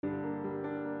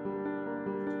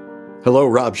Hello,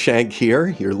 Rob Schenck here.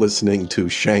 You're listening to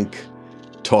Schenck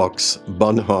Talks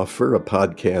Bonhoeffer, a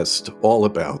podcast all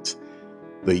about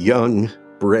the young,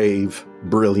 brave,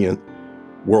 brilliant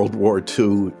World War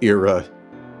II era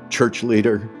church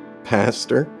leader,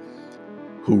 pastor,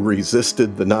 who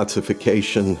resisted the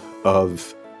Nazification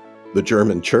of the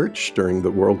German church during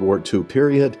the World War II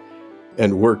period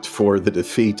and worked for the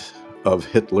defeat of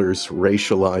Hitler's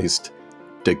racialized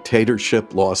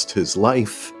dictatorship, lost his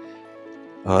life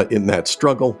in that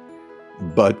struggle,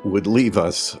 but would leave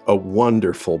us a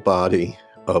wonderful body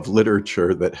of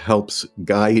literature that helps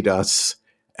guide us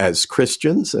as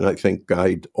Christians, and I think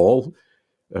guides all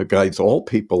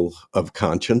people of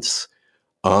conscience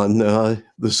on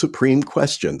the supreme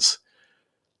questions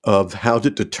of how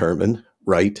to determine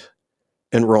right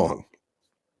and wrong.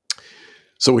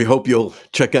 So we hope you'll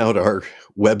check out our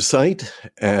website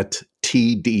at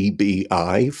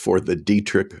TDBI for the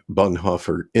Dietrich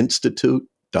Bonhoeffer Institute.org,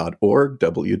 www.tdbi.org,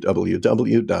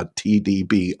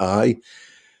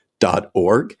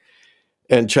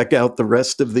 and check out the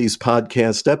rest of these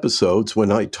podcast episodes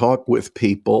when I talk with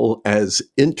people as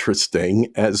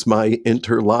interesting as my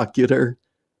interlocutor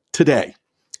today.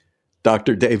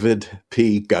 Dr. David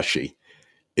P. Gushee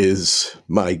is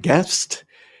my guest,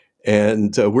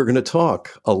 and we're going to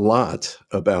talk a lot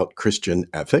about Christian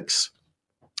ethics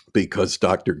because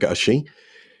Dr. Gushee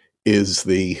is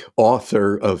the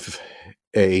author of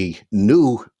a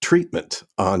new treatment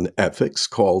on ethics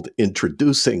called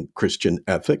Introducing Christian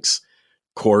Ethics,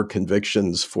 Core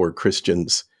Convictions for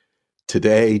Christians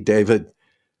Today. David,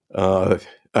 I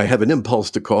have an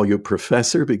impulse to call you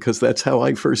professor because that's how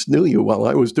I first knew you while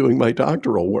I was doing my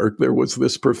doctoral work. There was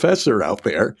this professor out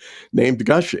there named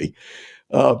Gushee.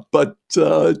 But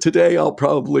today I'll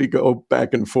probably go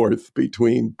back and forth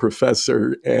between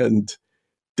professor and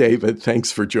David.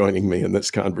 Thanks for joining me in this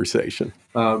conversation.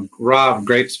 Rob,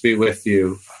 great to be with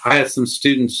you. I had some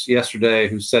students yesterday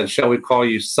who said, "Shall we call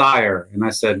you sire?" And I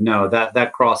said, "No,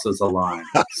 that crosses a line."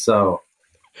 So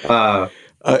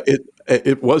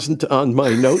it wasn't on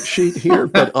my note sheet here,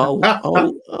 but I'll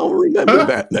remember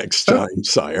that next time,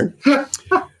 sire.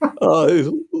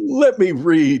 Let me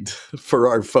read for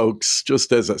our folks,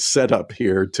 just as a setup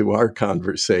here to our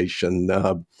conversation,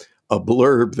 a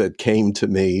blurb that came to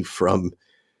me from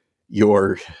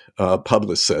your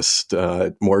publicist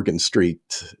at Morgan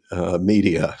Street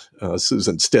Media.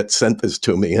 Susan Stitt sent this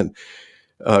to me, and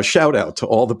shout out to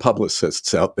all the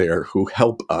publicists out there who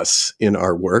help us in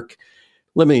our work.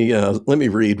 Let me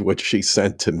read what she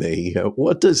sent to me.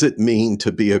 What does it mean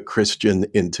to be a Christian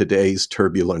in today's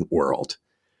turbulent world?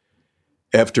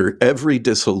 After every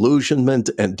disillusionment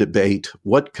and debate,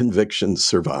 what convictions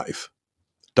survive?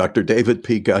 Dr. David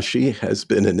P. Gushee has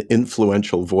been an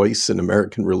influential voice in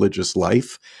American religious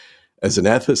life as an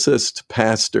ethicist,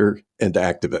 pastor, and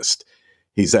activist.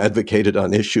 He's advocated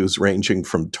on issues ranging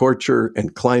from torture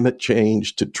and climate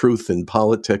change to truth in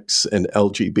politics and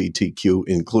LGBTQ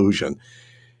inclusion.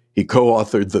 He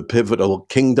co-authored the pivotal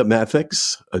Kingdom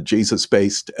Ethics, a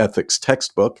Jesus-based ethics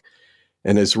textbook,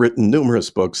 and has written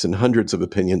numerous books and hundreds of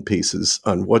opinion pieces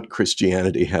on what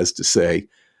Christianity has to say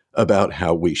about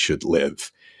how we should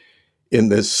live. In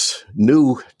this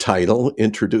new title,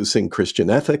 Introducing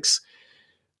Christian Ethics,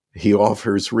 he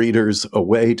offers readers a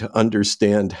way to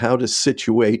understand how to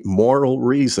situate moral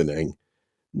reasoning,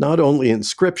 not only in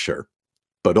Scripture,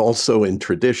 but also in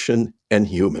tradition and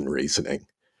human reasoning.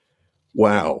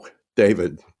 Wow,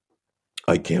 David,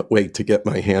 I can't wait to get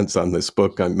my hands on this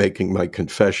book. I'm making my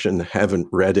confession, haven't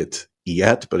read it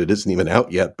yet, but it isn't even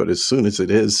out yet. But as soon as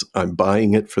it is, I'm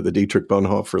buying it for the Dietrich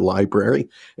Bonhoeffer Library,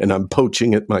 and I'm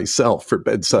poaching it myself for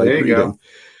bedside reading. Go.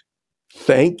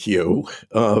 Thank you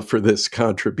for this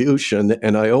contribution.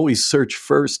 And I always search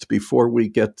first before we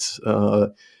get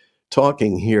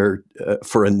talking here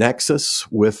for a nexus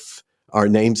with our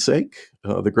namesake,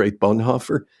 the great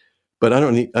Bonhoeffer. But I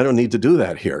don't need to do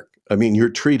that here. I mean, you're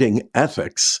treating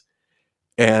ethics,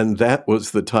 and that was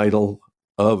the title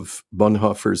of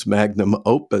Bonhoeffer's magnum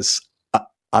opus.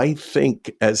 I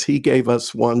think as he gave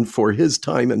us one for his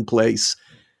time and place,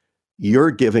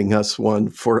 you're giving us one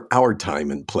for our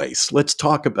time and place. Let's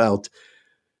talk about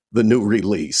the new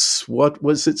release. What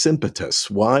was its impetus?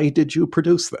 Why did you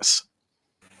produce this?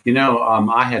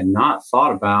 I had not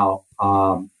thought about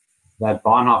that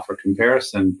Bonhoeffer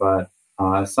comparison, but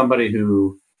as somebody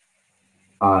who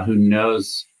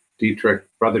knows Dietrich,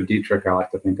 Brother Dietrich, I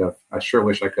like to think of, I sure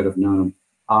wish I could have known him.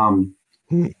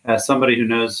 As somebody who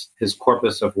knows his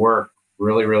corpus of work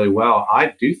really, really well,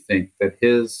 I do think that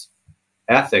his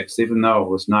ethics, even though it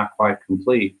was not quite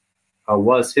complete,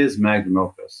 was his magnum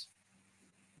opus.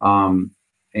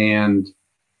 And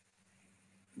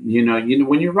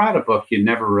when you write a book, you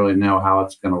never really know how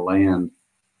it's going to land.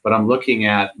 But I'm looking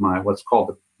at what's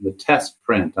called the test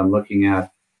print. I'm looking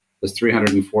at this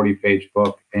 340-page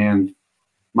book, and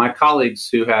my colleagues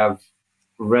who have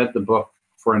read the book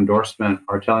for endorsement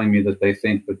are telling me that they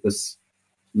think that this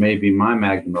may be my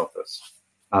magnum opus,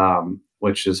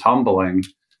 which is humbling,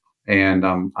 and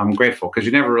I'm grateful, because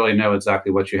you never really know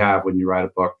exactly what you have when you write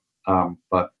a book.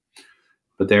 But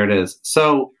there it is.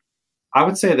 So I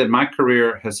would say that my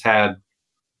career has had,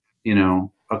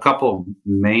 a couple of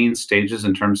main stages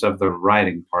in terms of the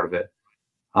writing part of it.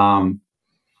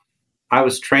 I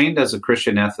was trained as a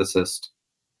Christian ethicist,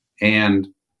 and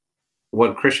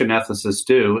what Christian ethicists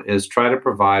do is try to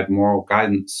provide moral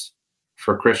guidance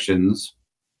for Christians,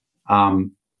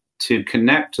 to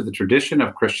connect to the tradition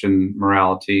of Christian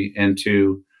morality and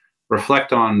to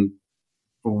reflect on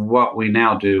what we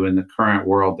now do in the current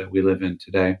world that we live in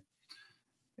today.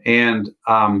 And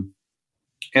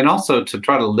also to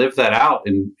try to live that out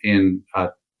in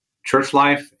church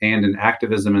life and in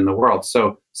activism in the world.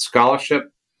 So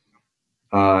scholarship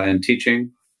and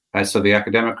teaching, so the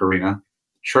academic arena,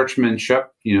 churchmanship,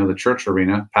 the church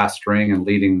arena, pastoring and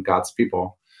leading God's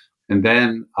people, and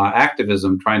then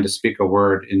activism, trying to speak a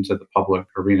word into the public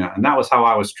arena. And that was how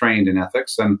I was trained in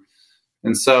ethics.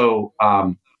 And so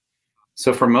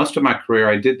for most of my career,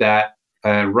 I did that,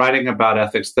 writing about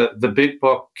ethics. The big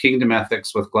book, Kingdom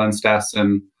Ethics with Glenn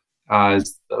Stassen,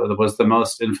 was the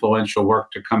most influential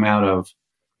work to come out of,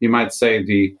 you might say,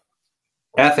 the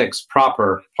ethics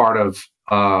proper part of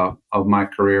my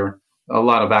career. A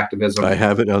lot of activism. I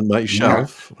have it on my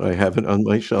shelf. Yeah. I have it on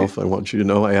my shelf. I want you to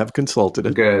know I have consulted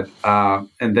it. Good. And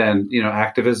then,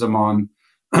 activism on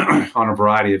on a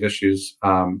variety of issues.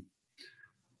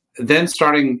 Then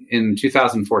starting in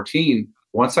 2014,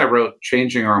 once I wrote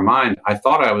Changing Our Mind, I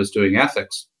thought I was doing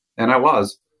ethics, and I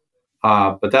was.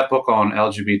 But that book on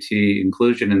LGBT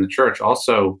inclusion in the church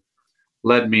also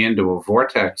led me into a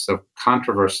vortex of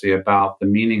controversy about the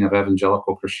meaning of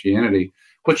evangelical Christianity,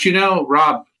 which,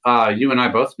 Rob, you and I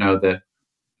both know that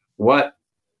what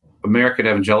American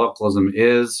evangelicalism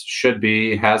is, should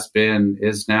be, has been,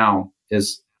 is now,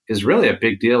 is really a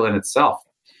big deal in itself.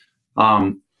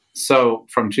 So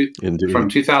from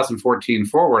 2014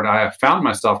 forward, I found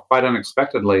myself quite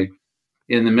unexpectedly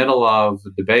in the middle of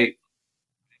the debate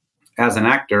as an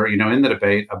actor, in the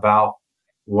debate about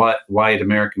what white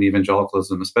American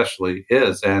evangelicalism especially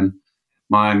is. And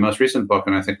my most recent book,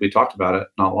 and I think we talked about it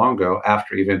not long ago,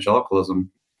 After Evangelicalism,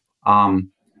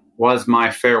 was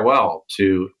my farewell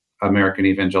to American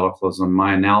evangelicalism,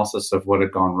 my analysis of what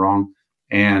had gone wrong,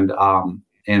 and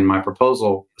my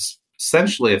proposal,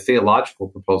 essentially a theological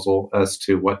proposal as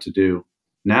to what to do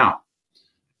now.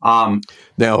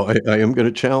 Now, I am going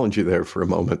to challenge you there for a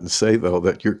moment and say, though,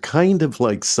 that you're kind of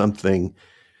like something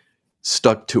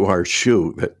stuck to our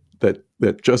shoe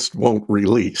that just won't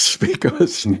release,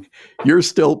 because you're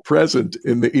still present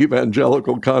in the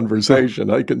evangelical conversation.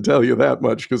 I can tell you that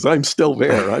much, because I'm still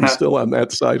there. I'm still on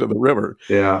that side of the river.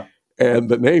 Yeah. And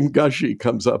the name Gushy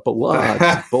comes up a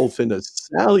lot, both in a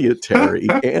salutary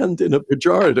and in a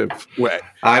pejorative way.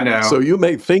 I know. So you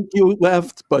may think you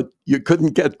left, but you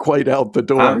couldn't get quite out the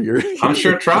door. I'm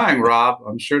sure trying, Rob.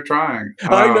 I'm sure trying.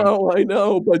 I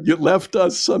know, but you left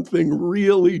us something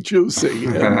really juicy,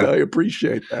 and I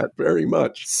appreciate that very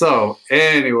much. So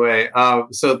anyway,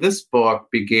 so this book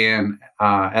began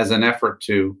as an effort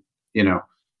to,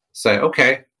 say,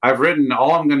 okay, I've written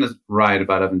all I'm going to write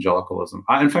about evangelicalism.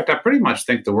 In fact, I pretty much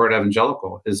think the word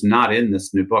evangelical is not in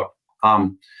this new book.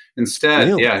 Instead,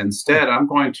 I'm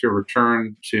going to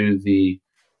return to the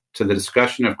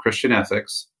discussion of Christian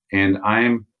ethics, and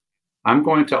I'm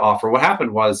going to offer. What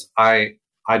happened was I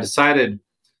decided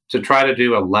to try to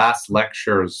do a last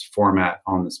lectures format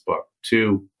on this book.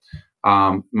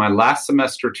 My last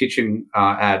semester teaching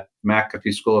at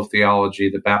McAfee School of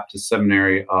Theology, the Baptist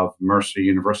Seminary of Mercer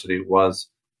University, was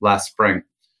last spring.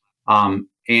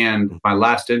 And my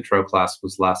last intro class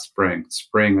was last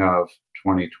spring of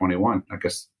 2021, I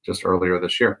guess just earlier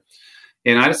this year.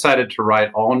 And I decided to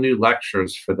write all new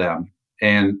lectures for them,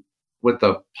 and with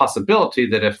the possibility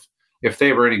that if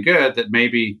they were any good, that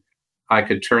maybe I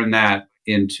could turn that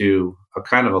into a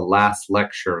kind of a last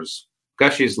lectures,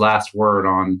 Gushy's last word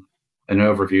on an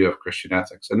overview of Christian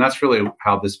ethics. And that's really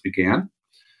how this began.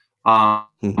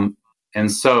 And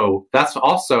so that's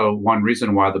also one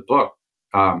reason why the book,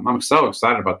 I'm so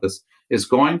excited about this, is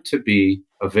going to be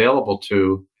available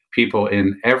to people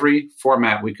in every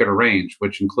format we could arrange,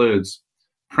 which includes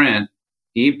print,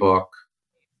 ebook,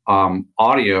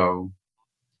 audio,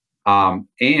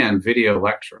 and video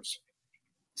lectures.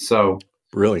 So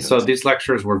brilliant. So these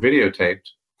lectures were videotaped,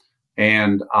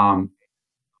 and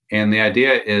And the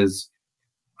idea is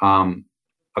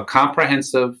a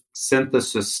comprehensive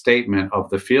synthesis statement of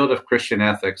the field of Christian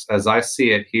ethics as I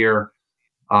see it here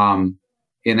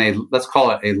in a, let's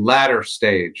call it a latter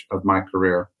stage of my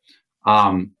career,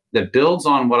 that builds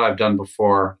on what I've done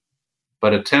before,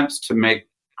 but attempts to make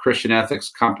Christian ethics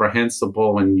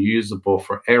comprehensible and usable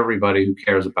for everybody who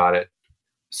cares about it,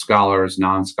 scholars,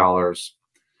 non-scholars.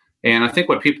 And I think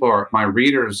what my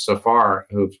readers so far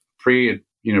who've pre-read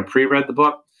the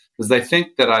book, is they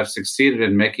think that I've succeeded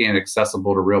in making it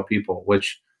accessible to real people,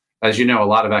 which, as you know, a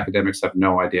lot of academics have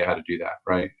no idea how to do that,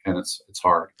 right? And it's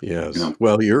hard. Yes.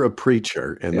 Well, you're a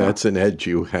preacher, and that's an edge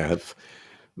you have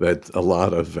that a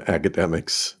lot of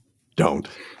academics don't.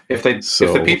 If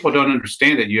the people don't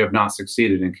understand it, you have not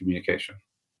succeeded in communication.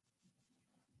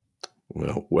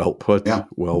 Well put. Yeah.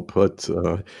 Well put.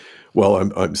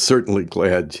 Well, I'm certainly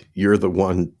glad you're the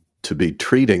one to be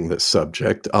treating this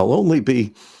subject. I'll only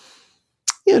be,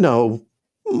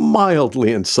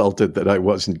 mildly insulted that I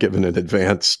wasn't given an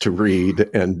advance to read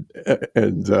and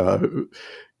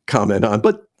comment on,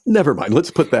 but never mind.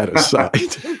 Let's put that aside.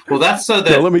 Well, that's so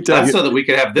that let me tell you, so that we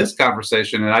could have this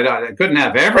conversation, and I couldn't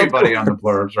have everybody on the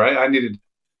blurbs, right? I needed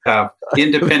to have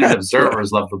independent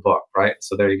observers love the book, right?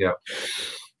 So there you go.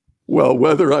 Well,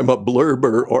 whether I'm a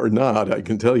blurber or not, I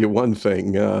can tell you one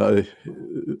thing.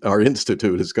 Our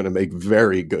institute is going to make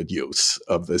very good use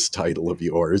of this title of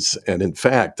yours. And in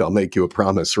fact, I'll make you a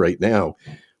promise right now.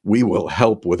 We will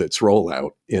help with its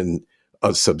rollout in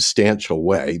a substantial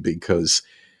way, because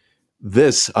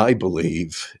this, I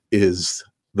believe, is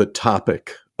the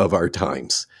topic of our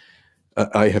times.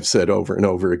 I have said over and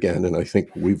over again, and I think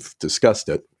we've discussed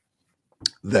it,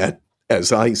 that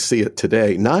as I see it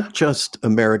today, not just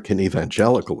American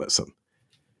evangelicalism,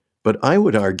 but I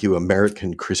would argue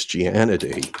American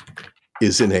Christianity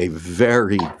is in a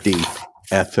very deep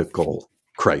ethical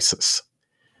crisis.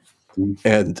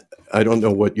 And I don't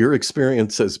know what your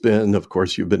experience has been. Of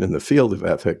course, you've been in the field of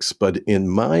ethics, but in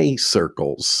my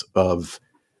circles of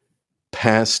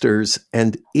pastors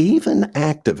and even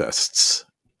activists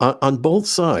on both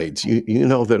sides, you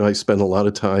know that I spend a lot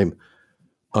of time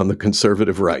on the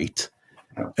conservative right.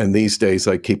 And these days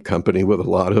I keep company with a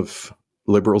lot of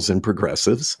liberals and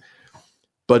progressives.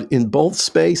 But in both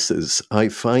spaces, I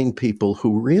find people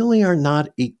who really are not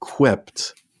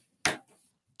equipped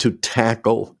to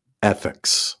tackle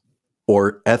ethics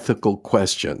or ethical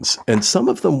questions. And some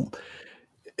of them,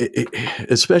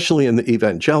 especially in the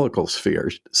evangelical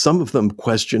sphere, some of them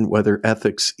question whether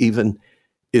ethics even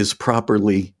is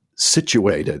properly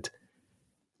situated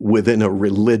within a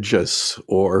religious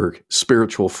or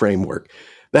spiritual framework.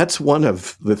 That's one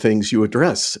of the things you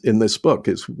address in this book,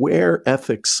 is where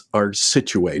ethics are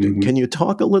situated. Mm-hmm. Can you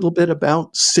talk a little bit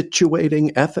about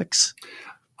situating ethics?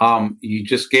 You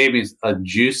just gave me a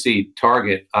juicy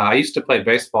target. I used to play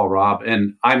baseball, Rob,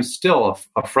 and I'm still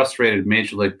a frustrated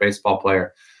Major League Baseball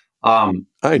player.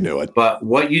 I knew it. But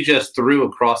what you just threw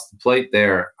across the plate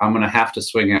there, I'm going to have to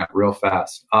swing at real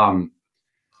fast.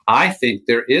 I think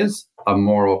there is a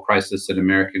moral crisis in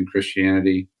American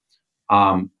Christianity.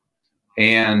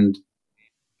 And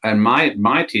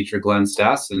my teacher, Glenn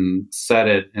Stassen, said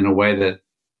it in a way that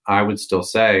I would still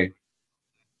say.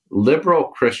 Liberal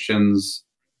Christians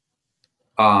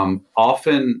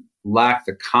often lack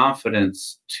the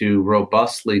confidence to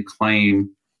robustly claim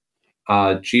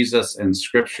Jesus and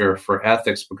Scripture for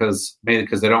ethics, maybe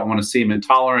because they don't want to seem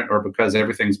intolerant, or because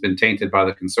everything's been tainted by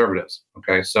the conservatives.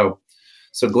 Okay, so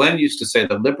Glenn used to say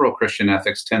that liberal Christian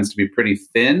ethics tends to be pretty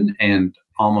thin and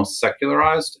almost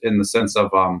secularized, in the sense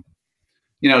of,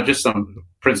 just some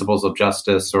principles of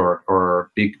justice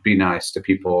or be nice to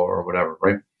people or whatever,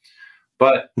 right?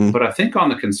 But I think on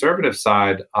the conservative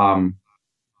side,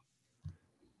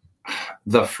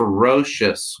 the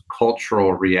ferocious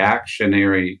cultural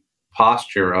reactionary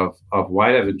posture of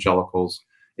white evangelicals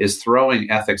is throwing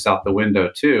ethics out the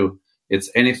window too. It's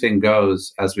anything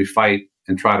goes as we fight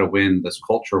and try to win this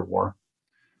culture war,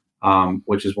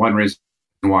 which is one reason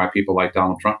why people like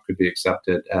Donald Trump could be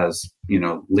accepted as,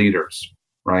 leaders,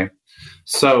 right?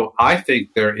 So I think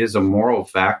there is a moral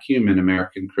vacuum in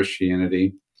American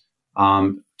Christianity.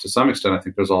 To some extent, I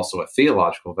think there's also a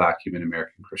theological vacuum in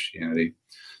American Christianity.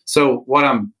 So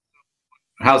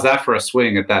how's that for a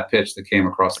swing at that pitch that came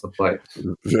across the plate?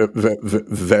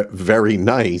 Very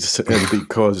nice. And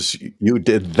because you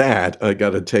did that, I got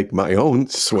to take my own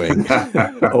swing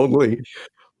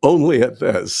only at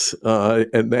this.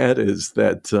 And that is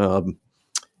that,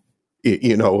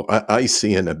 I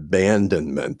see an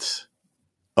abandonment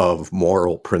of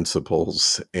moral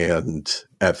principles and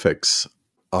ethics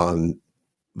on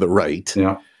the right.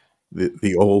 Yeah.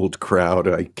 the old crowd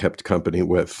I kept company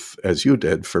with, as you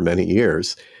did, for many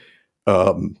years.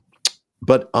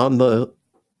 But on the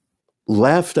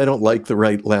left, I don't like the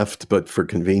right left, but for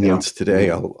convenience today,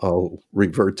 I'll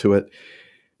revert to it.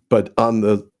 But on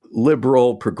the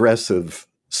liberal progressive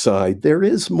side, there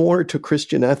is more to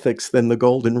Christian ethics than the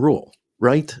golden rule,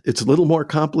 right? It's a little more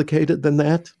complicated than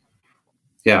that.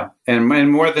 Yeah, and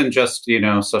more than just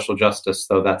social justice,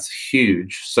 though. That's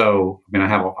huge. So I mean,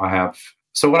 I have.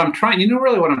 So what I'm trying,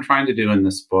 really what I'm trying to do in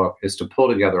this book is to pull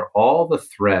together all the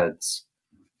threads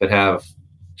that have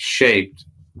shaped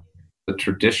the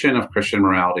tradition of Christian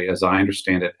morality as I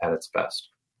understand it at its best.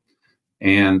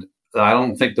 And I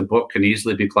don't think the book can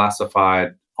easily be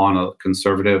classified on a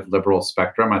conservative liberal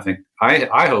spectrum.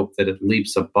 I hope that it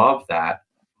leaps above that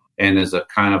and is a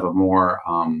kind of a more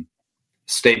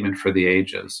statement for the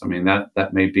ages. I mean,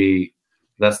 that may be,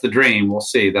 that's the dream. We'll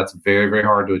see. That's very, very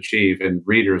hard to achieve, and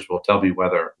readers will tell me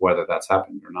whether that's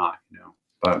happened or not.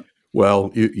 But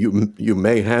well, you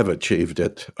may have achieved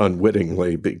it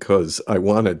unwittingly, because I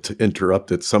wanted to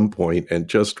interrupt at some point and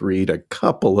just read a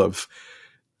couple of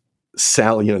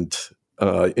salient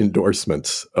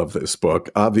endorsements of this book.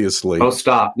 Obviously, oh,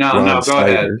 stop! No, Ron go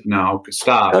Sider. ahead. No,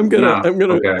 stop. I'm gonna.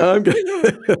 Okay.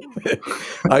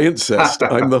 I insist.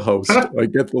 I'm the host. I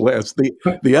get the last.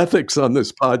 The ethics on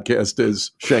this podcast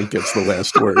is Schenk gets the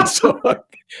last word. So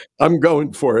I'm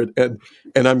going for it,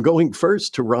 and I'm going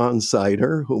first to Ron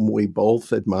Sider, whom we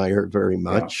both admire very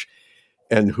much. Yeah.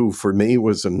 And who, for me,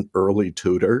 was an early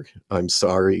tutor. I'm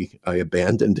sorry I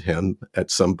abandoned him at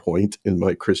some point in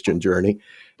my Christian journey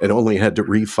and only had to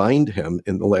re-find him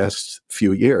in the last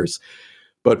few years.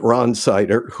 But Ron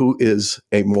Sider, who is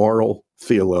a moral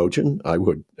theologian, I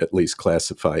would at least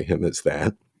classify him as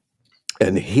that.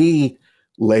 And he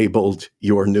labeled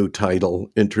your new title,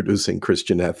 Introducing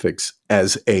Christian Ethics,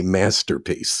 as a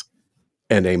masterpiece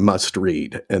and a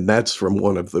must-read. And that's from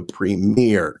one of the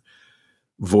premier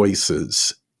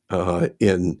voices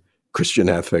in Christian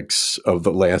ethics of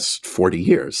the last 40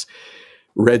 years.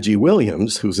 Reggie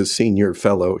Williams, who's a senior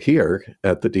fellow here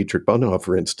at the Dietrich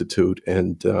Bonhoeffer Institute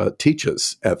and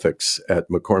teaches ethics at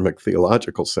McCormick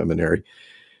Theological Seminary,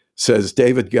 says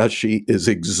David Gushee is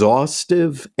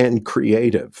exhaustive and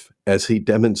creative as he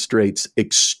demonstrates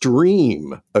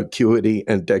extreme acuity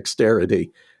and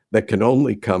dexterity that can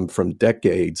only come from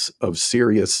decades of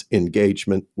serious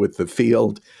engagement with the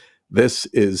field. This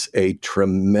is a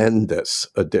tremendous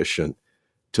addition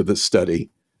to the study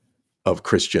of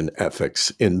Christian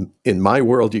ethics. In my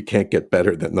world, you can't get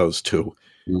better than those two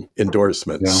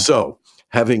endorsements. Yeah. So,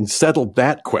 having settled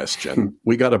that question,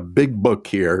 we got a big book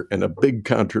here and a big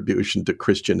contribution to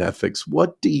Christian ethics.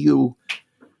 What do you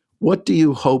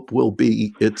hope will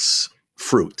be its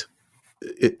fruit,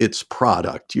 its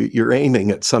product? You're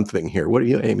aiming at something here. What are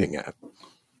you aiming at?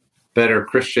 Better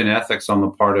Christian ethics on the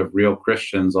part of real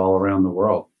Christians all around the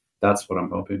world. That's what I'm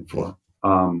hoping for.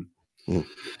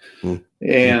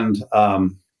 And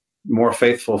more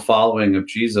faithful following of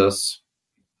Jesus.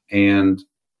 And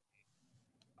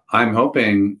I'm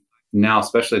hoping now,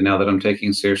 especially now that I'm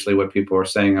taking seriously what people are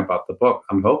saying about the book,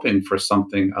 I'm hoping for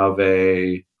something of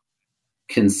a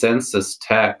consensus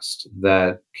text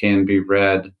that can be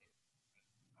read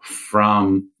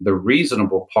from the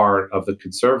reasonable part of the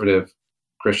conservative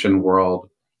Christian world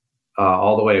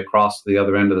all the way across to the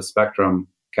other end of the spectrum,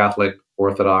 Catholic,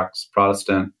 Orthodox,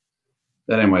 Protestant.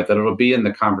 Anyway, that it'll be in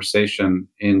the conversation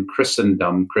in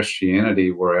Christendom,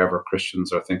 Christianity, wherever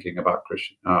Christians are thinking about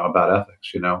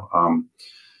ethics,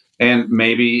 and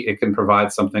maybe it can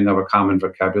provide something of a common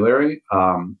vocabulary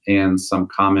and some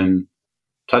common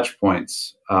touch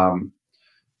points.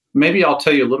 Maybe I'll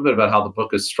tell you a little bit about how the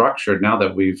book is structured now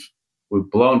that we've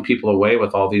blown people away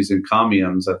with all these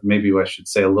encomiums. That maybe I should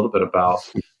say a little bit about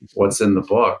what's in the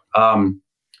book.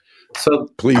 So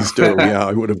please do. Yeah,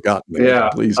 I would have gotten it. Yeah,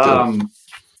 please do.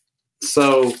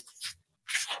 So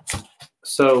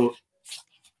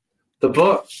the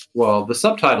book, the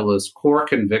subtitle is Core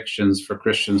Convictions for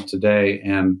Christians Today,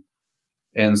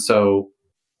 and so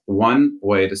one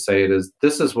way to say it is,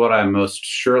 this is what I most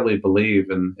surely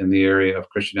believe in the area of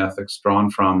Christian ethics,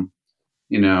 drawn from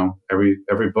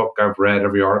every book I've read,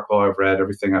 every article I've read,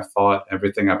 everything I've thought,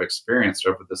 everything I've experienced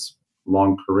over this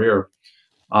long career.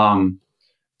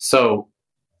 So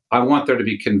I want there to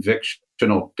be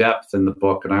convictional depth in the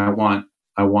book, and I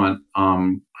want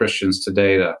Christians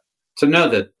today to know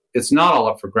that it's not all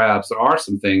up for grabs. There are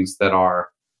some things that are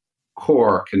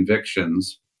core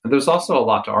convictions, and there's also a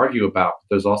lot to argue about.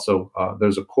 There's also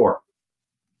there's a core.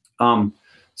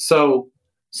 So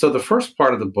the first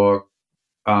part of the book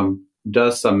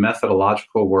does some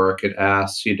methodological work. It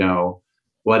asks,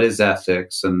 what is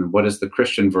ethics and what is the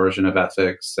Christian version of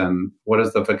ethics and what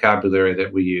is the vocabulary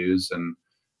that we use. And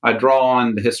I draw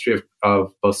on the history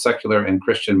of both secular and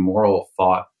Christian moral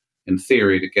thought and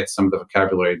theory to get some of the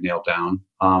vocabulary nailed down.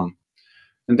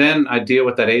 And then I deal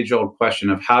with that age-old question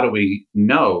of how do we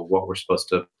know what we're supposed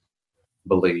to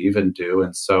believe and do.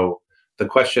 And so the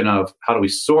question of how do we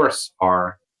source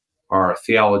our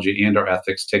theology and our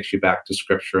ethics takes you back to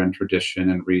scripture and tradition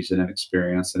and reason and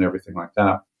experience and everything like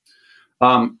that.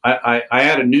 I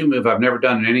add a new move I've never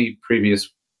done in any previous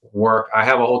work. I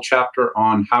have a whole chapter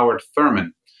on Howard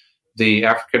Thurman, the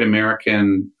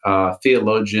African-American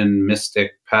theologian,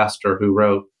 mystic, pastor who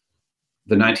wrote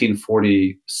the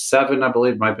 1947, I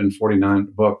believe, might have been 49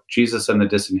 book, Jesus and the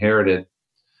Disinherited,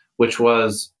 which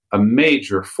was a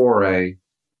major foray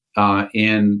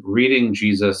in reading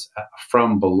Jesus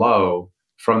from below,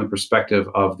 from the perspective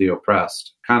of the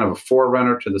oppressed, kind of a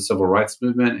forerunner to the civil rights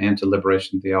movement and to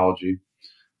liberation theology.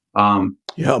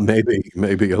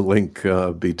 Maybe a link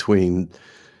between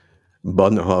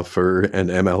Bonhoeffer and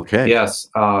MLK. Yes,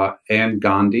 and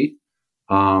Gandhi.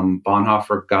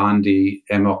 Bonhoeffer, Gandhi,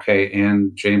 MLK,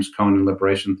 and James Cone in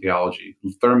liberation theology.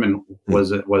 Thurman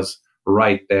was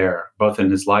right there, both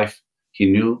in his life. He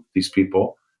knew these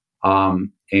people,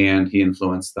 and he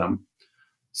influenced them.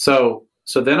 So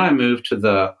then I moved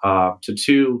to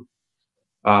two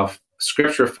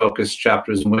scripture-focused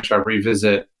chapters in which I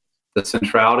revisit the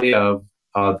centrality of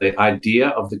the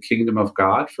idea of the kingdom of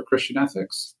God for Christian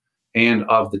ethics, and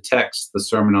of the text, the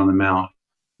Sermon on the Mount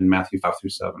in Matthew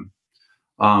 5-7.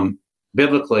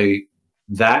 Biblically,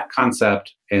 that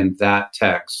concept and that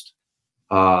text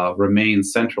remain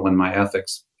central in my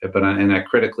ethics, and I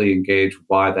critically engage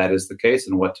why that is the case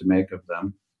and what to make of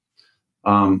them.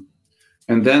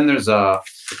 And then there's a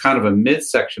kind of a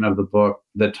midsection of the book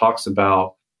that talks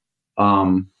about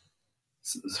 5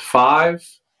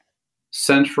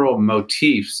 central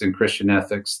motifs in Christian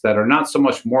ethics that are not so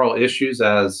much moral issues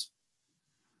as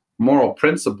moral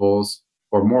principles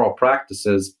or moral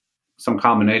practices, some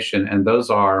combination. And those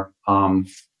are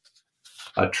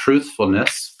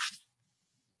truthfulness,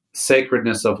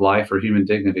 sacredness of life or human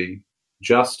dignity,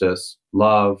 justice,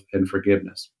 love, and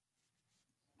forgiveness.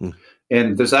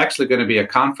 And there's actually going to be a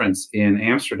conference in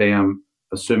Amsterdam,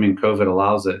 assuming COVID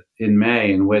allows it, in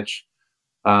May, in which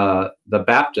the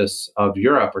Baptists of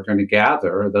Europe are going to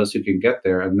gather, those who can get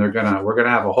there, and we're going to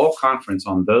have a whole conference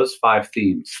on those 5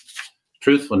 themes: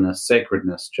 truthfulness,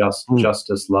 sacredness,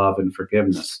 justice, love, and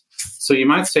forgiveness. So you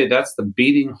might say that's the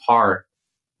beating heart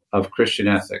of Christian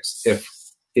ethics.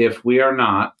 If we are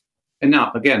not, and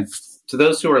now again, to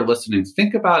those who are listening,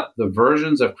 think about the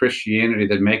versions of Christianity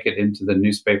that make it into the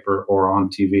newspaper or on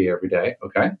TV every day,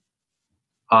 okay?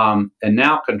 And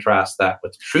now contrast that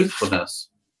with truthfulness,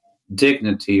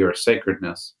 dignity or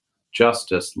sacredness,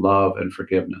 justice, love, and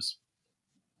forgiveness.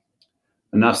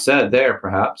 Enough said there,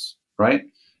 perhaps, right?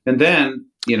 And then,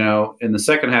 in the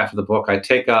second half of the book, I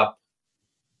take up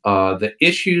the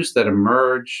issues that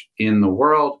emerge in the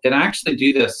world. And I actually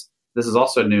do this is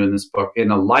also new in this book, in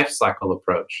a life cycle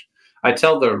approach. I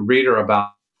tell the reader about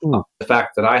the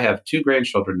fact that I have 2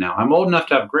 grandchildren now. I'm old enough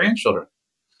to have grandchildren.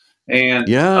 And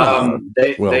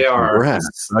they are.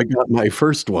 Congrats. I got my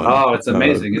first one. Oh, it's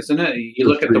amazing, isn't it? You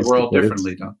look at the world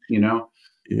differently,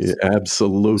 Yeah,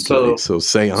 absolutely.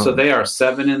 So they are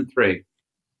 7 and 3.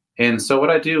 And so what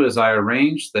I do is I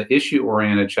arrange the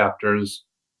issue-oriented chapters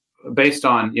based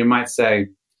on, you might say,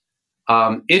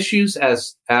 issues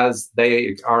as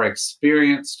they are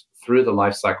experienced through the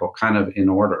life cycle, kind of in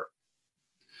order.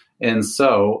 And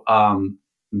so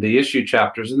the issue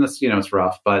chapters, and this, it's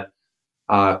rough, but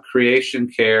creation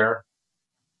care,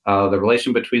 the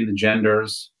relation between the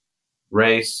genders,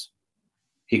 race,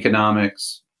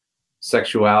 economics,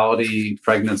 sexuality,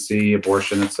 pregnancy,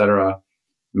 abortion, etc.,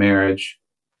 marriage,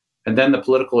 and then the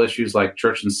political issues like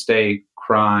church and state,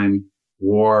 crime,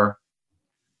 war.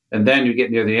 And then you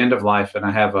get near the end of life, and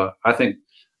I have I think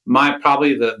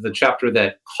probably the chapter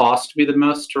that cost me the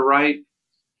most to write,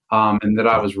 and that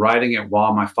I was writing it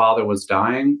while my father was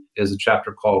dying, is a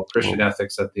chapter called Christian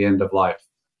Ethics at the End of Life.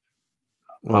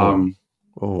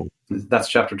 That's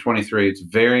chapter 23. It's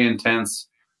very intense.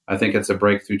 I think it's a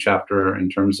breakthrough chapter in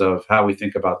terms of how we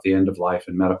think about the end of life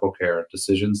and medical care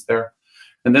decisions there.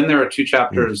 And then there are 2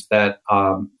 chapters that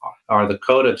are the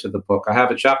coda to the book. I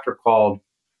have a chapter called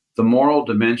The Moral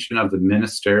Dimension of the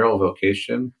Ministerial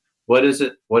Vocation. What is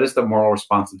it? What is the moral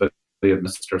responsibility of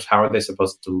ministers? How are they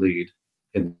supposed to lead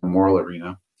in the moral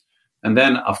arena? And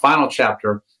then a final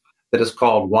chapter that is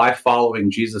called Why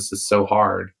Following Jesus is So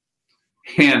Hard.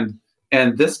 And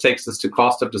this takes us to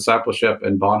cost of discipleship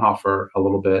and Bonhoeffer a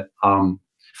little bit.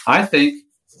 I think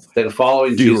The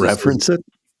following Do you Jesus reference it?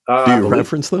 Do I you believe,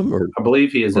 reference them, I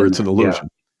believe he is or in it's an there. Yeah. illusion?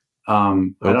 I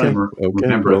don't Okay, even okay.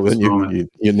 remember Well, at this then moment.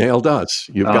 you nailed us.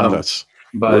 You've got us.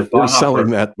 But We're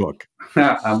selling that book.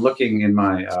 I'm looking in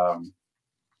my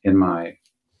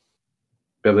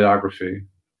bibliography.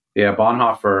 Yeah,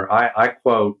 Bonhoeffer. I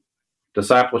quote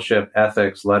discipleship,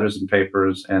 ethics, letters and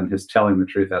papers, and his telling the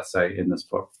truth essay in this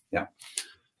book. Yeah.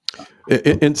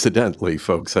 Incidentally,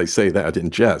 folks, I say that in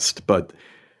jest, but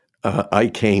I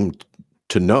came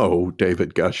to know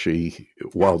David Gushee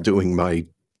while doing my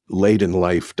late in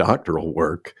life doctoral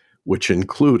work, which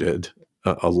included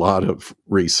a lot of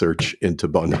research into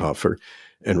Bonhoeffer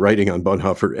and writing on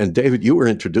Bonhoeffer. And David, you were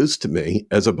introduced to me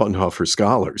as a Bonhoeffer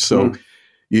scholar. So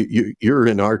you're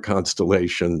in our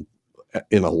constellation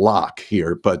in a lock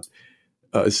here. But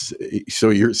so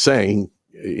you're saying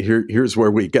here's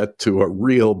where we get to a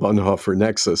real Bonhoeffer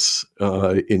nexus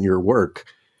in your work.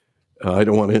 I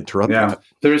don't want to interrupt that.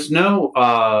 There's no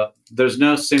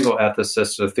single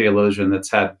ethicist or theologian that's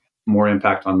had more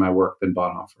impact on my work than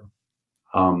Bonhoeffer.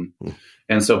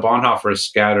 And so Bonhoeffer is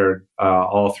scattered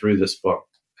all through this book.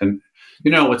 And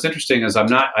what's interesting is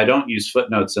I don't use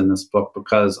footnotes in this book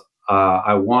because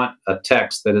I want a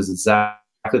text that is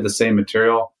exactly the same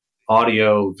material,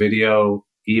 audio, video,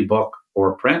 ebook,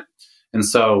 or print. And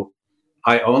so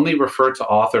I only refer to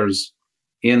authors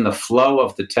in the flow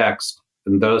of the text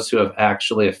and those who have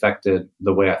actually affected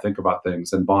the way I think about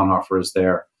things. And Bonhoeffer is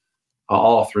there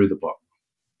all through the book.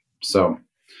 So,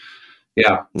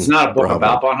 yeah, it's not a book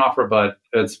about Bonhoeffer, but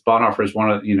Bonhoeffer is one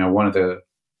of the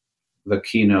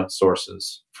keynote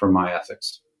sources for my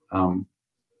ethics.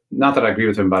 Not that I agree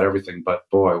with him about everything, but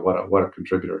boy, what a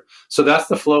contributor. So that's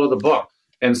the flow of the book.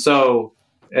 And so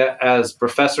as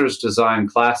professors design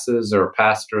classes or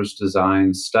pastors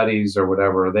design studies or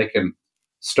whatever, they can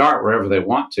start wherever they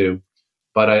want to.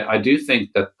 But I do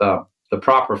think that the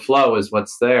proper flow is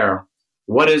what's there.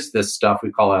 What is this stuff we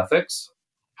call ethics?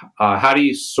 How do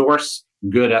you source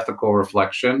good ethical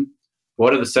reflection?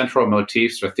 What are the central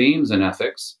motifs or themes in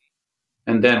ethics?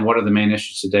 And then what are the main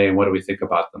issues today and what do we think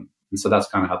about them? And so that's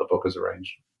kind of how the book is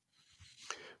arranged.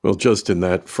 Well, just in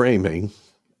that framing,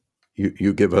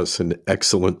 you give us an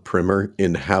excellent primer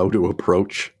in how to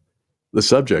approach the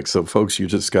subject. So, folks, you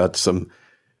just got some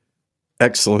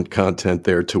excellent content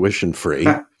there, tuition free.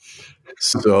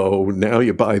 So now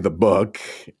you buy the book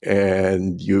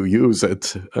and you use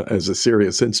it as a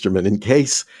serious instrument. In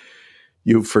case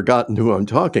you've forgotten who I'm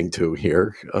talking to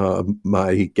here,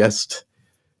 my guest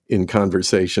in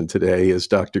conversation today is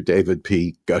Dr. David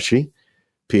P. Gushee,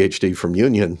 PhD from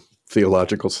Union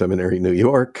Theological Seminary, New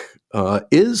York,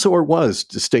 is or was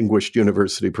Distinguished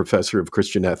University Professor of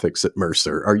Christian Ethics at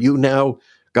Mercer. Are you now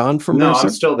gone from Mercer? No, I'm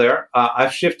still there.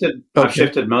 I've shifted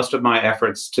most of my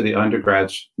efforts to the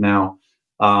undergrads now.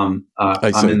 I'm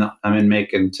in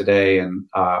Macon today, and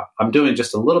I'm doing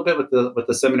just a little bit with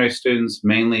the seminary students,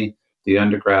 mainly the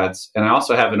undergrads, and I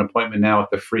also have an appointment now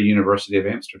at the Free University of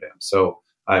Amsterdam. So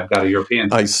I've got a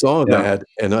European. I saw that,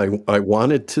 and I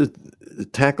wanted to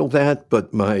tackle that,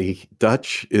 but my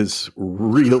Dutch is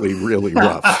really, really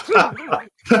rough.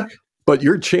 But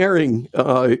you're chairing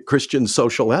Christian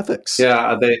social ethics.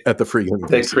 Yeah, at the Free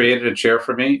University. They created a chair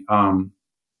for me.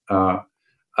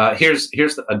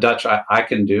 Here's a Dutch I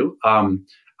can do.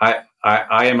 I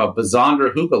am a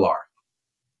Bijzonder Hugelaar.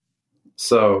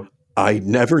 So I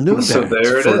never knew that. So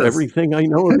there it For is. Everything I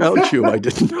know about you, I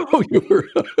didn't know you were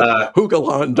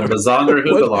Hugelander. Bijzonder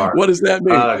Hugelaar. What does that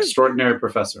mean? Extraordinary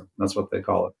professor. That's what they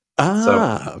call it.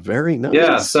 Very nice.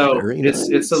 Yeah, so nice.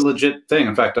 It's a legit thing.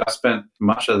 In fact, I spent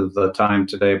much of the time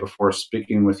today before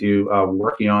speaking with you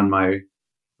working on my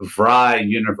Vrij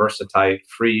Universiteit,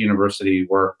 Free University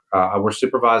work. We're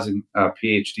supervising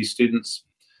PhD students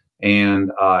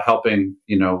and helping,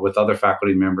 with other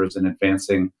faculty members in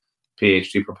advancing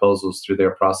PhD proposals through their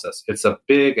process. It's a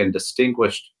big and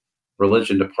distinguished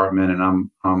religion department, and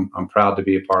I'm proud to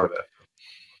be a part of it.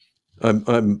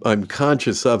 I'm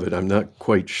conscious of it. I'm not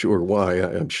quite sure why.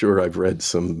 I'm sure I've read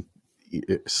some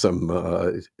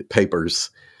papers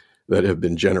that have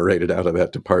been generated out of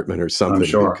that department or something,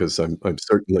 because I'm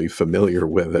certainly familiar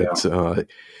with it. Yeah.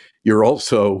 You're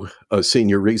also a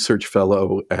senior research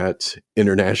fellow at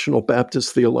International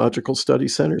Baptist Theological Study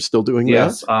Center, still doing that?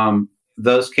 Yes,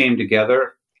 those came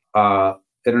together.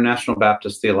 International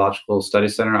Baptist Theological Study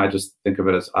Center, I just think of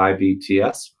it as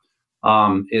IBTS,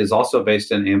 is also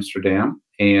based in Amsterdam.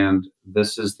 And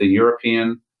this is the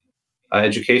European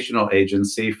educational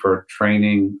agency for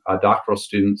training doctoral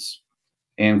students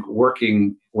and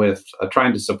working with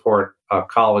trying to support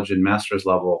college and master's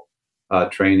level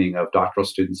training of doctoral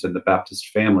students in the Baptist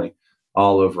family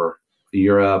all over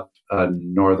Europe,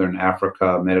 Northern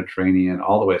Africa, Mediterranean,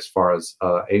 all the way as far as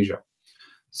Asia.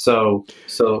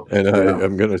 And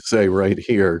I'm going to say right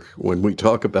here, when we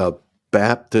talk about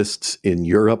Baptists in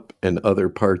Europe and other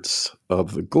parts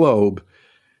of the globe,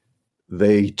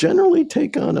 they generally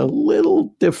take on a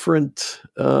little different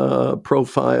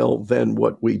profile than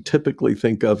what we typically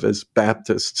think of as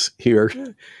Baptists here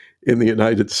in the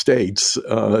United States.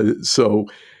 So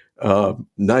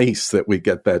nice that we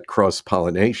get that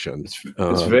cross-pollination.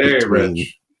 It's very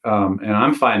rich, and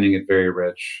I'm finding it very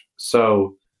rich.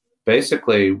 So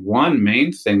basically, one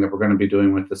main thing that we're going to be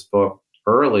doing with this book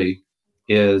early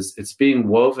is it's being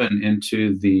woven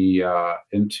into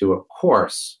into a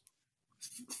course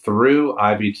through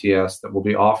IBTS that will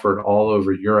be offered all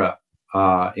over Europe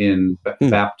in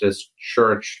Baptist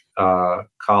church,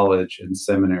 college, and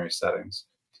seminary settings.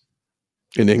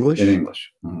 In English? In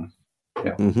English. Mm-hmm.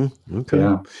 Yeah. Mm-hmm. Okay.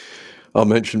 Yeah. I'll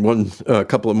mention a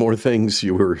couple of more things.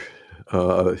 You were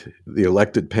the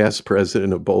elected past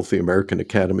president of both the American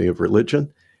Academy of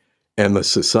Religion and the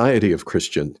Society of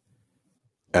Christian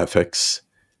Ethics,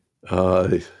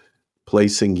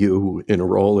 placing you in a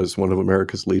role as one of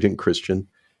America's leading Christian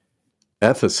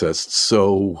ethicists.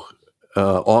 So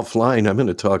offline, I'm going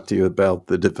to talk to you about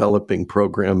the developing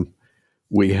program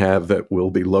we have that will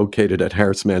be located at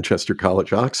Harris Manchester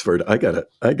College, Oxford. I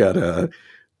gotta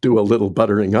do a little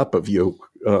buttering up of you.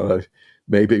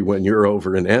 Maybe when you're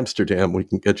over in Amsterdam, we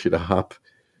can get you to hop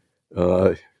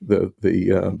the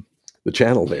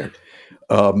channel there.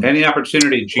 Any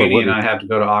opportunity, Jeannie and I have to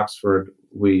go to Oxford,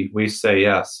 we say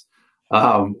yes.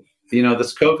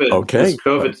 This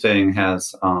COVID thing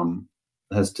has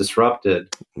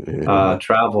disrupted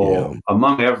travel,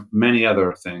 among many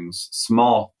other things.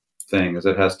 Small things,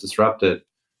 it has disrupted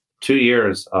 2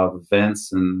 years of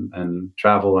events and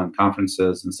travel and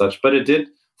conferences and such. But it did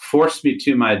force me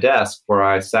to my desk where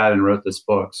I sat and wrote this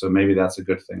book. So maybe that's a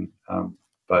good thing. I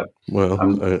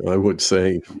would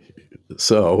say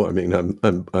so. I mean,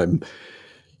 I'm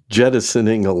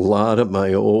jettisoning a lot of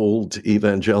my old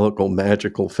evangelical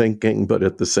magical thinking, but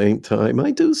at the same time,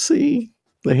 I do see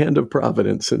the hand of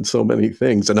providence in so many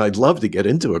things. And I'd love to get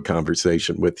into a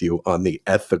conversation with you on the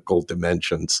ethical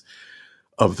dimensions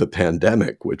of the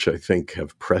pandemic, which I think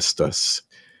have pressed us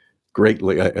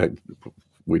greatly.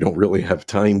 We don't really have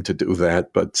time to do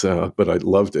that, but I'd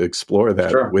love to explore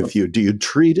that with you. Do you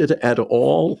treat it at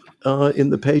all in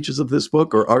the pages of this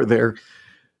book, or are there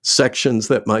sections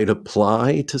that might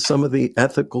apply to some of the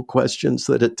ethical questions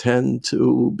that attend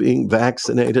to being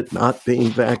vaccinated, not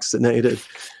being vaccinated,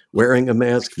 wearing a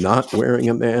mask, not wearing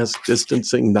a mask,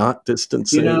 distancing, not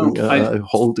distancing,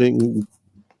 holding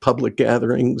public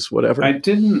gatherings, whatever? I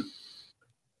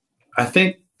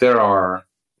think there are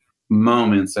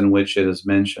moments in which it is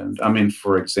mentioned. I mean,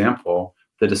 for example,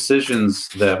 the decisions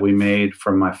that we made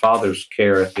from my father's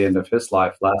care at the end of his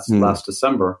life last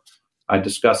December, I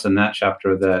discuss in that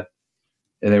chapter that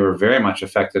they were very much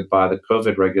affected by the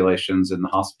COVID regulations in the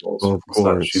hospitals. Of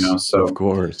course, of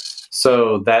course.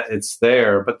 So that it's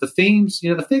there. But the themes,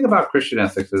 the thing about Christian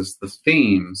ethics is the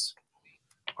themes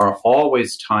are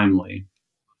always timely.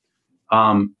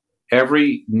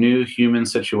 Every new human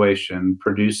situation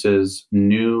produces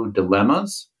new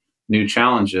dilemmas, new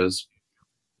challenges.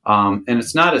 And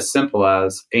it's not as simple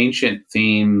as ancient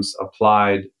themes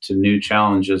applied to new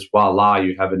challenges. Voila,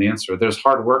 you have an answer. There's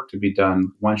hard work to be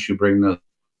done once you bring those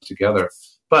together.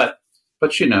 But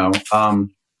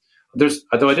there's,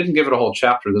 although I didn't give it a whole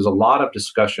chapter, there's a lot of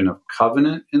discussion of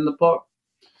covenant in the book.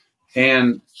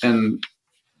 And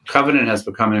covenant has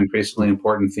become an increasingly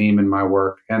important theme in my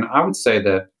work. And I would say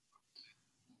that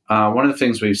one of the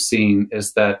things we've seen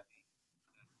is that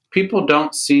people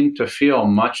don't seem to feel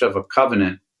much of a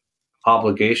covenant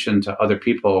obligation to other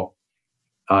people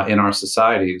in our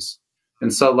societies.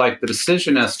 And so, the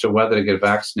decision as to whether to get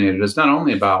vaccinated is not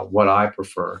only about what I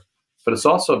prefer, but it's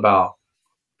also about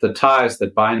the ties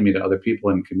that bind me to other people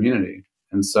in community.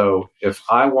 And so if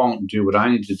I won't do what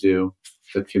I need to do,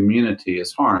 the community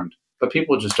is harmed. But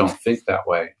people just don't think that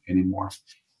way anymore.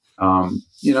 So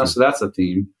that's a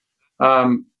theme.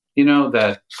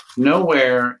 That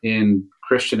nowhere in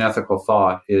Christian ethical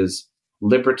thought is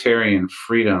libertarian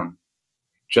freedom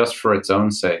just for its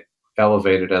own sake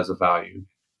elevated as a value.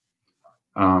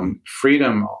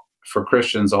 Freedom for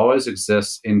Christians always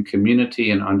exists in community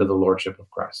and under the lordship of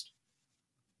Christ.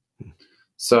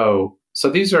 So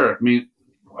these are,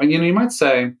 you might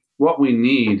say what we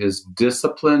need is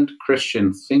disciplined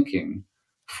Christian thinking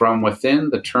from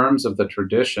within the terms of the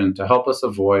tradition to help us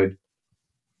avoid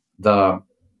the,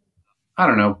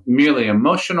 merely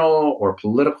emotional or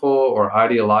political or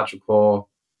ideological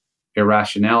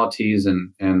irrationalities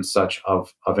and such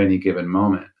of any given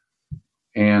moment.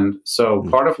 And so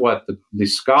part of what the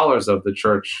scholars of the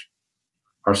church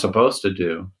are supposed to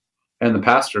do, and the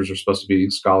pastors are supposed to be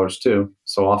scholars too,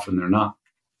 so often they're not,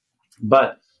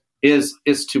 but is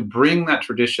to bring that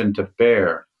tradition to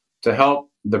bear to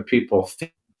help the people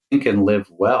think and live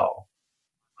well,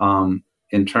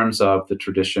 in terms of the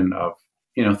tradition of,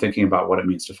 thinking about what it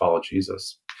means to follow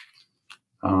Jesus.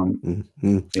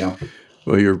 Yeah.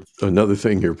 Well, another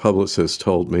thing your publicist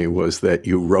told me was that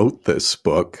you wrote this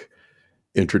book,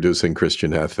 Introducing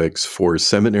Christian Ethics, for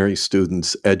seminary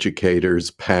students,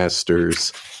 educators,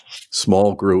 pastors,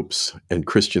 small groups, and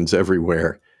Christians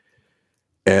everywhere.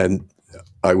 And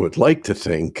I would like to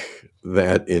think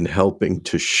that in helping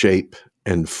to shape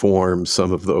and form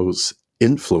some of those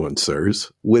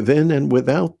influencers within and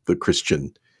without the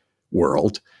Christian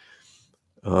world,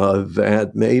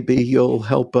 that maybe you'll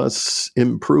help us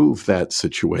improve that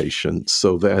situation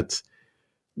so that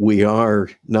we are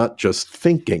not just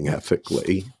thinking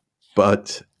ethically,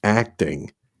 but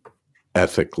acting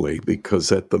ethically.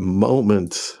 Because at the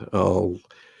moment, I'll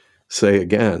say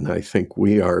again, I think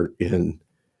we are in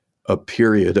a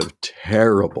period of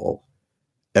terrible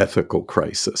ethical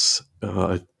crisis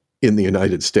in the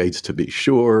United States, to be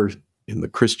sure, in the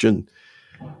Christian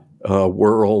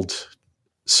world,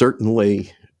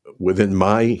 certainly within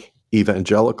my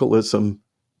evangelicalism,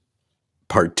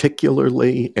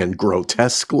 particularly and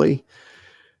grotesquely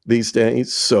these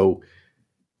days. So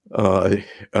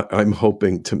I'm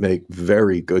hoping to make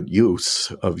very good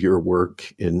use of your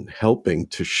work in helping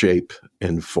to shape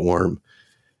and form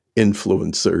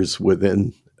influencers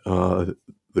within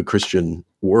the Christian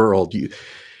world.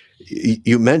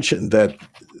 You mentioned that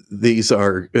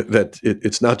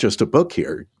it's not just a book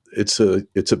here; it's a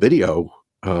video,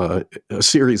 a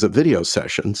series of video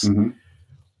sessions. Mm-hmm.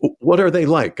 What are they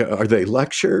like? Are they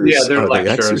lectures? Yeah, they're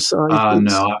lectures. They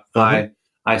exercises? No,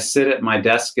 I sit at my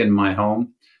desk in my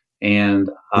home and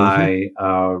I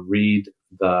read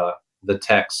the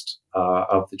text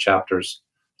of the chapters.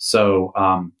 So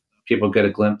people get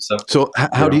a glimpse of. So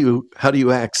how do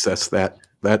you access that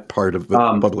part of the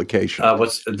publication?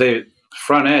 The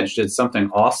Front Edge did something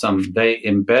awesome. They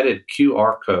embedded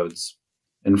QR codes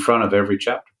in front of every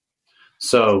chapter.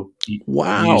 So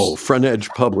Front Edge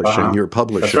Publishing, your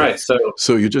publisher. That's right.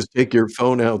 So you just take your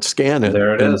phone out, scan it,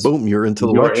 there it and is. Boom, you're into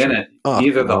the lecture. You're in it,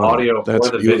 either the audio or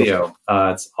the beautiful video.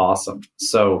 It's awesome.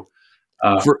 So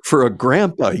for a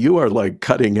grandpa, you are like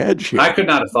cutting edge here. I could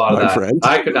not have thought of that. Friend.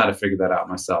 I could not have figured that out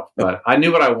myself, but I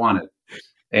knew what I wanted,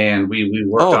 and we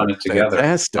worked on it together.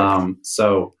 Fantastic.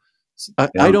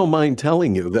 I don't mind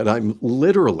telling you that I'm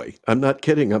not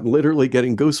kidding, I'm literally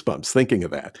getting goosebumps thinking of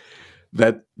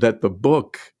that the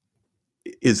book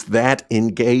is that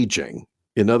engaging.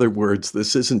 In other words,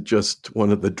 this isn't just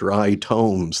one of the dry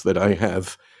tomes that I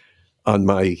have on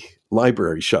my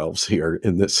library shelves here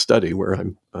in this study where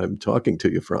I'm talking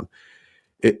to you from.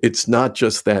 It's not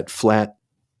just that flat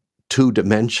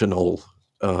two-dimensional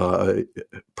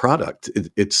product.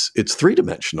 It's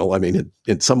three-dimensional. I mean,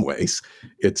 in some ways,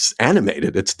 it's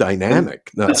animated. It's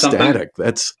dynamic, not static.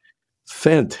 That's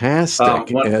fantastic.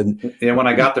 When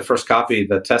I got the first copy,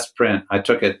 the test print, I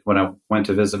took it when I went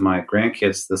to visit my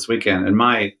grandkids this weekend, and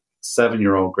my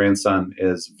 7-year-old grandson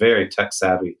is very tech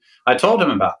savvy. I told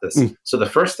him about this. So the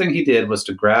first thing he did was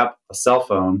to grab a cell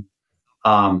phone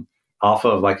off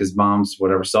of like his mom's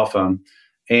whatever cell phone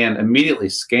and immediately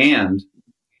scanned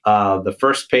the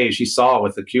first page he saw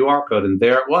with the QR code, and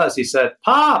there it was. He said,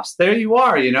 "Pops, there you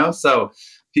are," So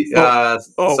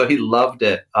so he loved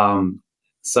it.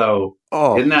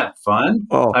 Isn't that fun?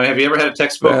 I mean, have you ever had a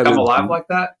textbook come alive like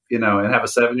that? And have a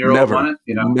 7-year-old on it?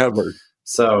 Never.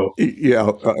 So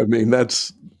yeah, I mean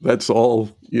that's all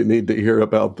you need to hear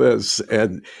about this.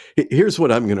 And here's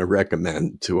what I'm going to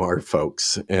recommend to our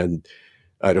folks. And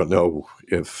I don't know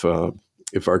if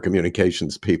our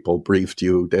communications people briefed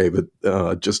you, David,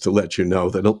 just to let you know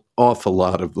that an awful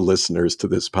lot of the listeners to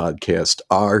this podcast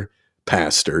are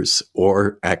pastors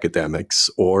or academics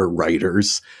or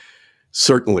writers,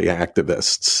 certainly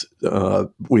activists.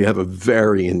 We have a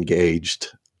very engaged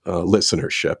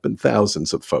listenership and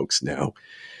thousands of folks now.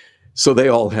 So they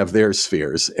all have their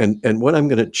spheres. And what I'm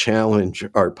going to challenge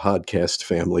our podcast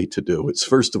family to do is,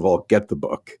 first of all, get the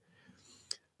book.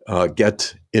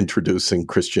 Get Introducing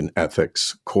Christian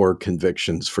Ethics, Core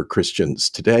Convictions for Christians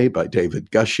Today by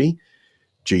David Gushee,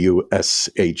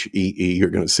 Gushee. You're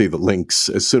going to see the links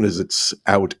as soon as it's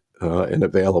out and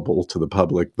available to the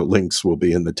public. The links will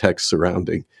be in the text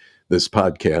surrounding this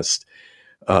podcast,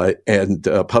 and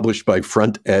published by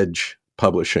Front Edge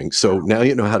Publishing. So now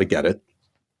you know how to get it.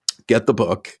 Get the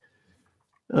book.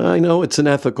 I know it's an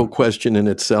ethical question in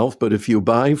itself, but if you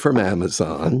buy from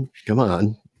Amazon, come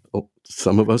on,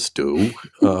 some of us do.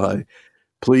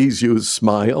 Please use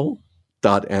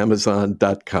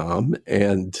smile.amazon.com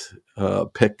and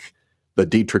pick the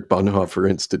Dietrich Bonhoeffer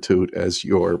Institute as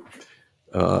your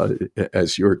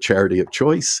charity of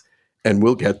choice, and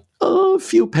we'll get a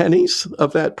few pennies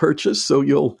of that purchase. So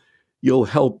you'll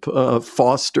help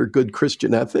foster good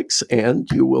Christian ethics, and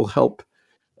you will help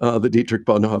the Dietrich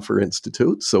Bonhoeffer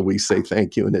Institute. So we say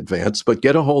thank you in advance. But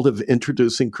get a hold of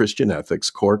Introducing Christian Ethics: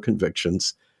 Core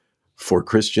Convictions for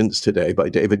Christians Today by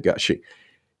David Gushee.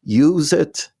 Use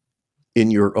it in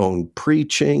your own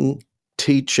preaching,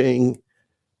 teaching,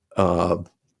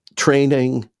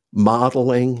 training,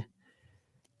 modeling,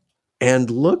 and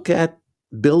look at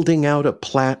building out a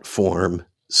platform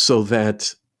so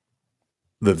that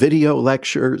the video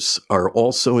lectures are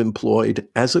also employed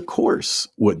as a course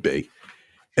would be.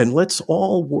 And let's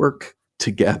all work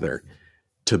together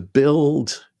to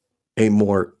build a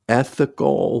more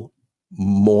ethical,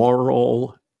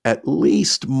 moral, at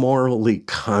least morally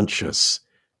conscious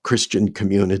Christian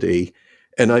community.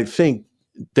 And I think,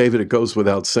 David, it goes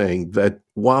without saying that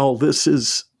while this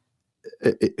is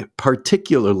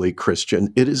particularly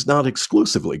Christian, it is not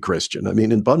exclusively Christian. I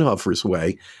mean, in Bonhoeffer's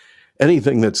way,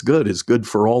 anything that's good is good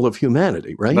for all of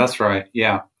humanity, right? That's right.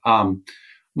 Yeah.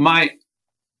 My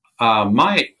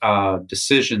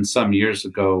decision some years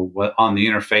ago on the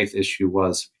interfaith issue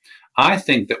was, I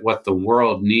think that what the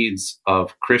world needs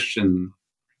of Christian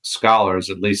scholars,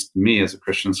 at least me as a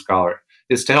Christian scholar,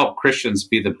 is to help Christians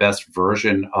be the best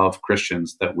version of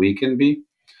Christians that we can be.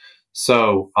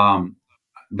 So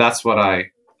that's what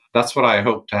I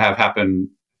hope to have happen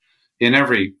in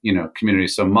every community.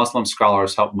 So Muslim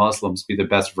scholars help Muslims be the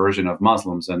best version of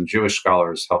Muslims, and Jewish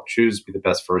scholars help Jews be the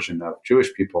best version of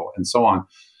Jewish people, and so on.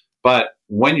 But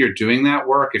when you're doing that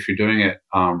work, if you're doing it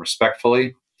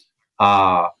respectfully,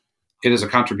 it is a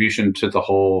contribution to the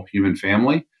whole human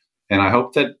family. And I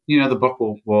hope that, the book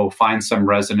will find some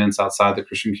resonance outside the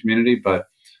Christian community. But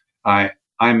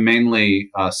I'm mainly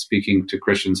speaking to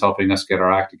Christians, helping us get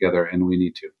our act together, and we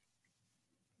need to.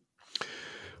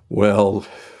 Well,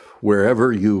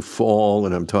 wherever you fall,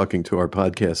 and I'm talking to our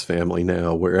podcast family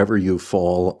now, wherever you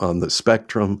fall on the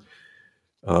spectrum,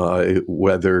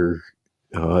 whether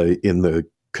in the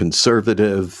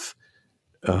conservative,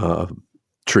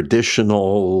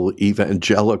 traditional,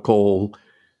 evangelical,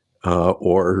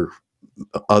 or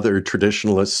other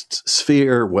traditionalist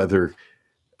sphere, whether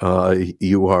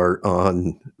you are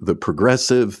on the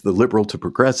progressive, the liberal to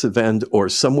progressive end, or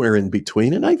somewhere in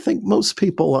between. And I think most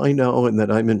people I know and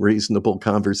that I'm in reasonable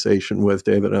conversation with,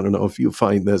 David, I don't know if you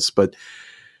find this, but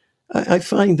I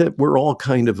find that we're all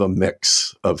kind of a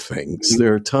mix of things. Mm-hmm.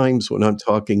 There are times when I'm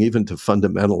talking even to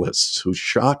fundamentalists who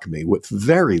shock me with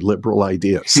very liberal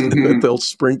ideas that they'll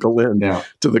sprinkle in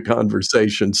to the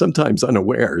conversation, sometimes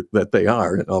unaware that they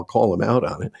are, and I'll call them out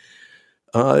on it.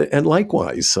 And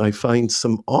likewise, I find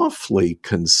some awfully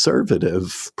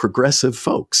conservative, progressive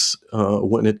folks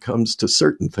when it comes to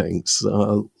certain things,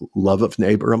 love of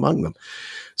neighbor among them.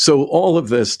 So all of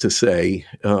this to say,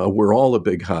 we're all a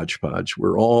big hodgepodge.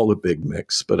 We're all a big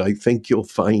mix. But I think you'll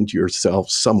find yourself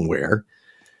somewhere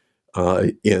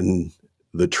in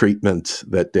the treatment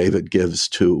that David gives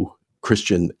to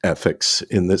Christian ethics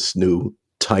in this new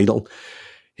title.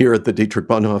 Here at the Dietrich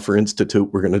Bonhoeffer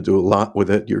Institute, we're going to do a lot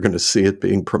with it. You're going to see it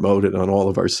being promoted on all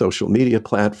of our social media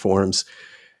platforms.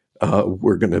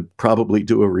 We're going to probably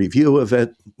do a review of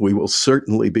it. We will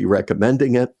certainly be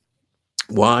recommending it.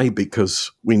 Why?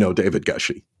 Because we know David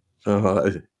Gushee.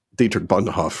 Dietrich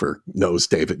Bonhoeffer knows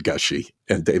David Gushee,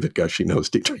 and David Gushee knows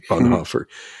Dietrich Bonhoeffer.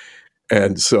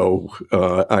 And so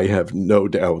I have no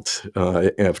doubt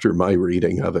after my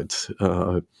reading of it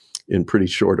in pretty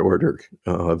short order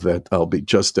that I'll be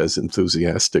just as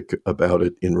enthusiastic about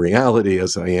it in reality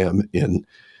as I am in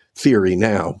theory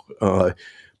now.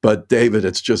 But David,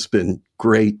 it's just been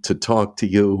great to talk to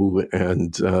you,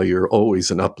 and you're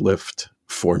always an uplift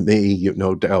for me. You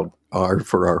no doubt are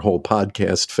for our whole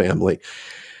podcast family.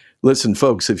 Listen,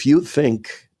 folks, if you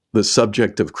think the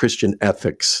subject of Christian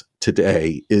ethics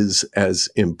today is as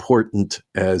important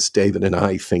as David and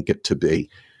I think it to be,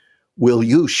 will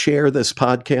you share this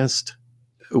podcast?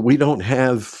 We don't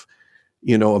have,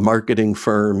 a marketing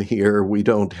firm here. We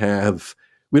don't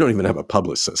even have a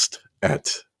publicist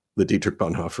at the Dietrich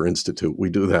Bonhoeffer Institute. We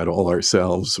do that all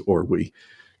ourselves, or we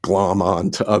glom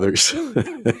on to others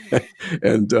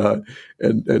and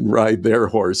ride their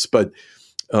horse. But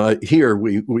here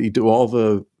we do all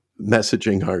the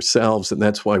messaging ourselves, and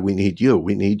that's why we need you.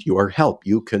 We need your help.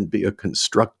 You can be a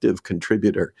constructive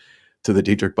contributor to the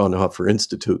Dietrich Bonhoeffer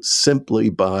Institute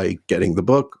simply by getting the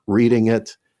book, reading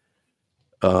it,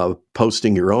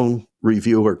 posting your own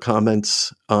review or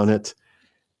comments on it,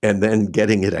 and then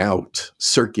getting it out,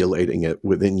 circulating it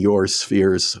within your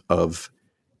spheres of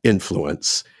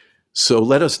influence. So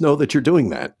let us know that you're doing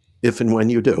that, if and when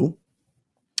you do.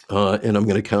 And I'm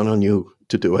going to count on you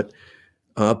to do it.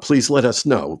 Please let us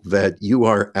know that you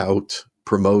are out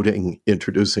promoting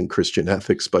Introducing Christian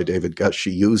Ethics by David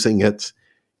Gushee, using it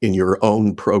in your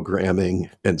own programming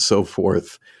and so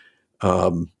forth.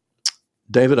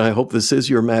 David, I hope this is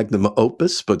your magnum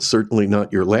opus, but certainly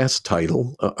not your last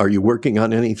title. Are you working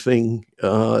on anything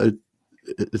to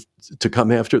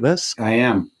come after this? I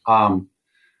am.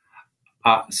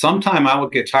 Sometime I will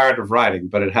get tired of writing,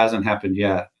 but it hasn't happened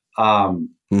yet.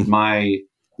 My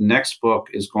next book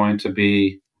is going to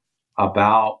be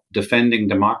about defending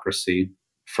democracy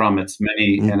from its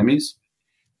many enemies.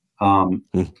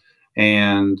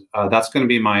 And that's going to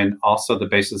be also the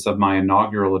basis of my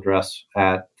inaugural address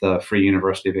at the Free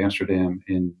University of Amsterdam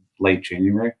in late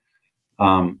January.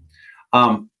 Also,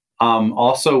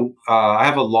 I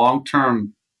have a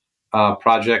long-term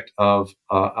project of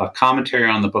a commentary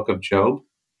on the book of Job.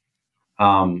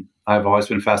 I've always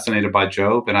been fascinated by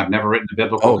Job, and I've never written a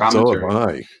biblical commentary. So have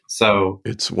I. So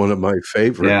it's one of my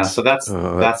favorites. Yeah, so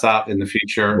that's out in the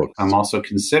future. Books. I'm also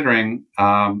considering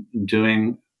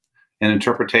doing an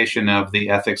interpretation of the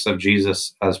ethics of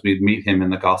Jesus as we meet him in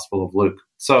the Gospel of Luke.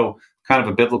 So kind of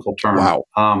a biblical term. Wow.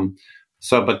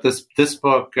 But this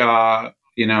book, I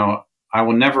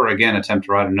will never again attempt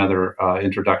to write another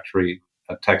introductory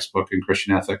textbook in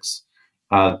Christian ethics.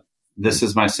 This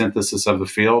is my synthesis of the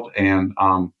field, and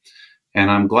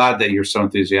I'm glad that you're so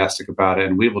enthusiastic about it.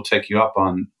 And we will take you up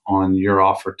on your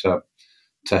offer to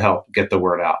help get the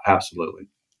word out. Absolutely,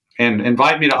 and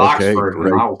invite me to Oxford,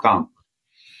 and I will come.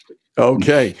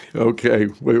 Okay.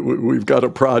 We've got a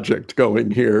project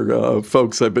going here.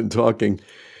 Folks, I've been talking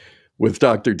with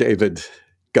Dr. David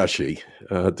Gushee,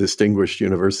 Distinguished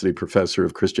University Professor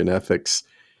of Christian Ethics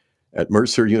at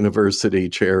Mercer University,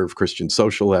 Chair of Christian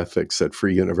Social Ethics at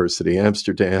Free University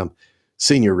Amsterdam,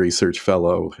 Senior Research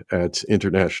Fellow at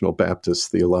International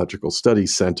Baptist Theological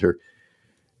Studies Center,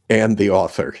 and the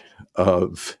author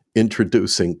of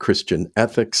Introducing Christian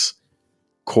Ethics,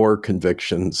 Core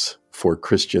Convictions for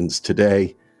Christians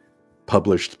Today,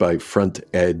 published by Front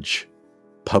Edge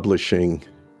Publishing.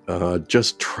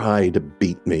 Just try to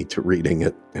beat me to reading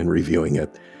it and reviewing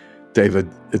it. David,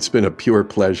 it's been a pure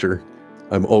pleasure.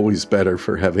 I'm always better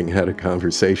for having had a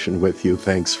conversation with you.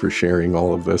 Thanks for sharing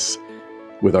all of this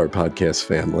with our podcast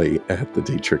family at the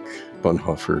Dietrich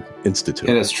Bonhoeffer Institute.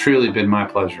 It has truly been my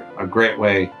pleasure. A great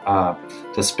way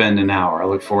to spend an hour. I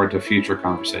look forward to future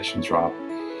conversations, Rob.